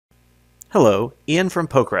Hello, Ian from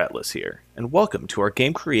PokerAtlas here, and welcome to our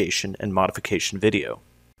game creation and modification video.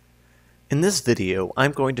 In this video,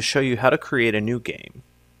 I'm going to show you how to create a new game,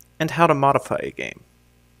 and how to modify a game.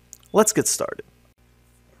 Let's get started.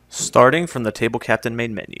 Starting from the TableCaptain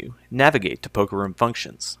main menu, navigate to Poker Room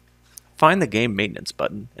Functions. Find the Game Maintenance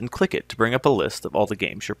button and click it to bring up a list of all the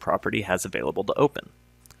games your property has available to open.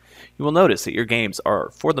 You will notice that your games are,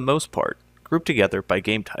 for the most part, grouped together by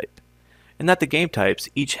game type, and that the game types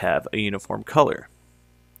each have a uniform color.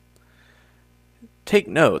 Take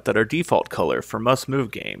note that our default color for must-move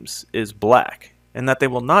games is black, and that they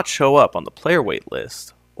will not show up on the player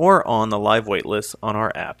waitlist or on the live waitlist on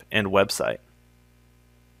our app and website.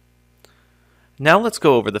 Now let's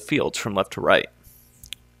go over the fields from left to right.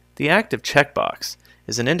 The active checkbox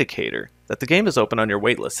is an indicator that the game is open on your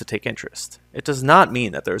waitlist to take interest. It does not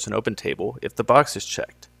mean that there is an open table if the box is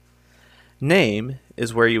checked. Name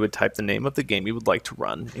is where you would type the name of the game you would like to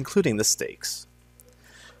run, including the stakes.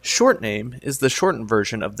 Short name is the shortened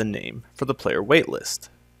version of the name for the player waitlist,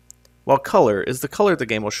 while color is the color the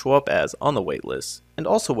game will show up as on the waitlist, and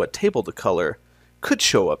also what table the color could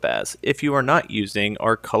show up as if you are not using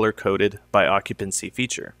our color-coded by occupancy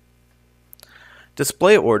feature.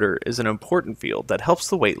 Display order is an important field that helps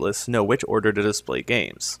the waitlist know which order to display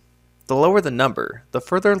games. The lower the number, the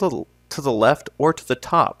further to the left or to the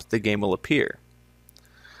top the game will appear.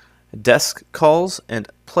 Desk calls and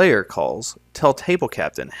player calls tell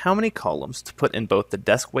TableCaptain how many columns to put in both the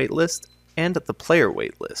desk waitlist and the player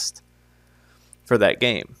waitlist for that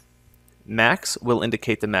game. Max will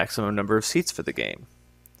indicate the maximum number of seats for the game.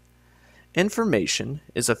 Information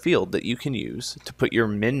is a field that you can use to put your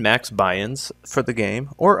min-max buy-ins for the game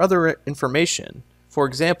or other information. For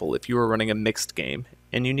example, if you were running a mixed game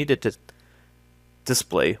and you needed to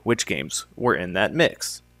display which games were in that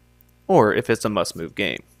mix, or if it's a must-move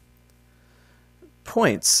game.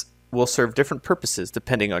 Points will serve different purposes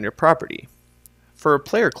depending on your property. For a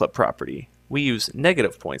player club property, we use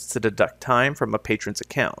negative points to deduct time from a patron's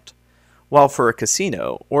account, while for a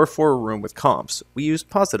casino or for a room with comps, we use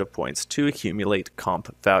positive points to accumulate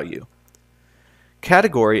comp value.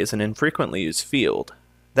 Category is an infrequently used field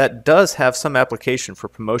that does have some application for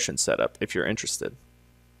promotion setup if you're interested.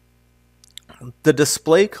 The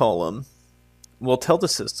display column will tell the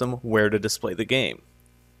system where to display the game.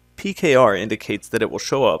 PKR indicates that it will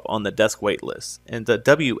show up on the desk waitlist, and the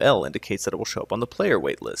WL indicates that it will show up on the player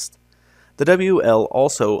waitlist. The WL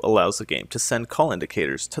also allows the game to send call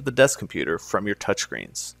indicators to the desk computer from your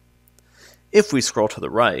touchscreens. If we scroll to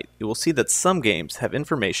the right, you will see that some games have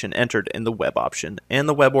information entered in the web option and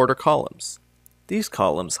the web order columns. These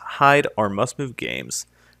columns hide our must-move games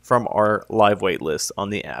from our live waitlist on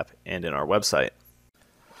the app and in our website.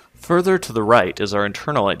 Further to the right is our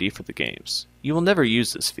internal ID for the games. You will never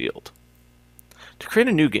use this field. To create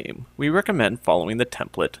a new game, we recommend following the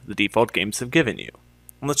template the default games have given you.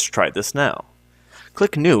 Let's try this now.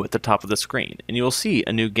 Click New at the top of the screen, and you will see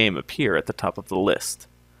a new game appear at the top of the list.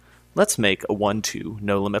 Let's make a 1-2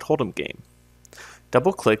 No Limit Hold'em game.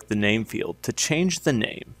 Double-click the Name field to change the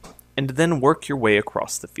name, and then work your way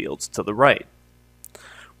across the fields to the right.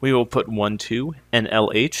 We will put 1-2 and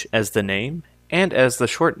LH as the name and as the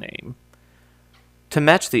short name to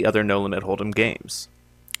match the other No Limit Hold'em games.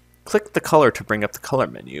 Click the color to bring up the color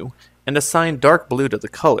menu and assign dark blue to the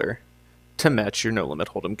color to match your No Limit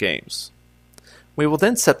Hold'em games. We will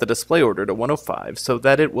then set the display order to 105 so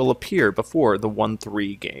that it will appear before the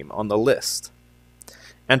 1-3 game on the list.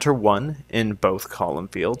 Enter 1 in both column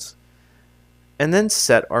fields and then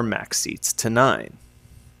set our max seats to 9.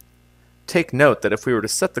 Take note that if we were to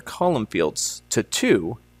set the column fields to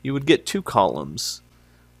 2, you would get 2 columns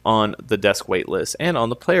on the desk waitlist and on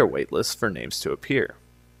the player waitlist for names to appear.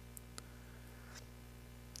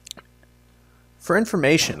 For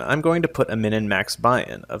information, I'm going to put a min and max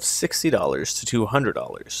buy-in of $60 to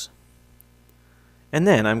 $200. And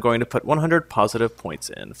then I'm going to put 100 positive points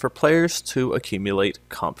in for players to accumulate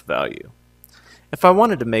comp value. If I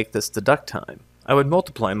wanted to make this deduct time, I would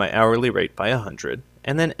multiply my hourly rate by 100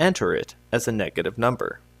 and then enter it as a negative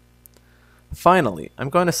number. Finally, I'm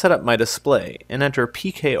going to set up my display and enter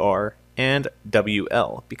PKR and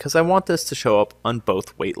WL because I want this to show up on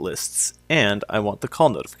both waitlists and I want the call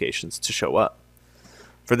notifications to show up.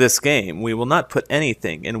 For this game, we will not put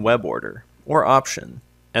anything in web order or option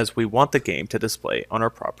as we want the game to display on our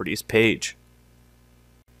properties page.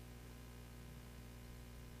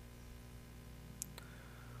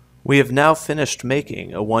 We have now finished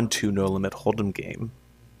making a 1-2 No Limit Hold'em game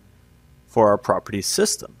for our properties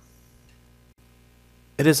system.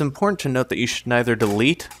 It is important to note that you should neither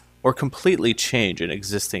delete or completely change an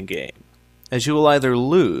existing game, as you will either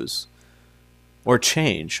lose or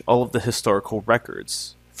change all of the historical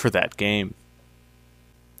records for that game.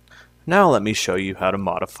 Now let me show you how to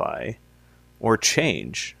modify or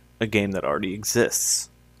change a game that already exists.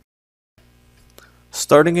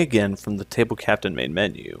 Starting again from the TableCaptain main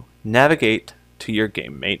menu, navigate to your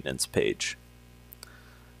game maintenance page.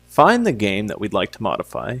 Find the game that we'd like to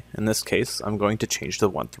modify. In this case, I'm going to change the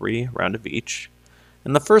 1-3 round of each,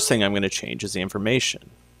 and the first thing I'm going to change is the information.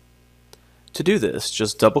 To do this,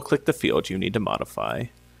 just double-click the field you need to modify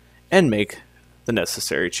and make the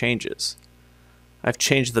necessary changes. I've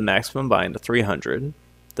changed the maximum buy-in to 300,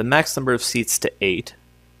 the max number of seats to 8.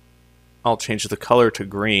 I'll change the color to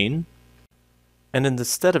green, and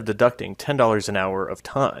instead of deducting $10 an hour of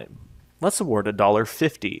time, let's award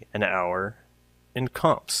 $1.50 an hour in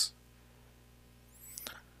comps.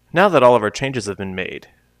 Now that all of our changes have been made,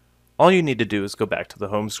 all you need to do is go back to the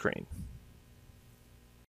home screen.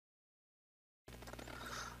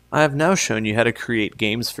 I have now shown you how to create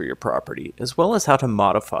games for your property, as well as how to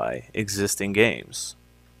modify existing games.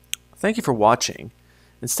 Thank you for watching,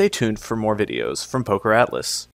 and stay tuned for more videos from PokerAtlas.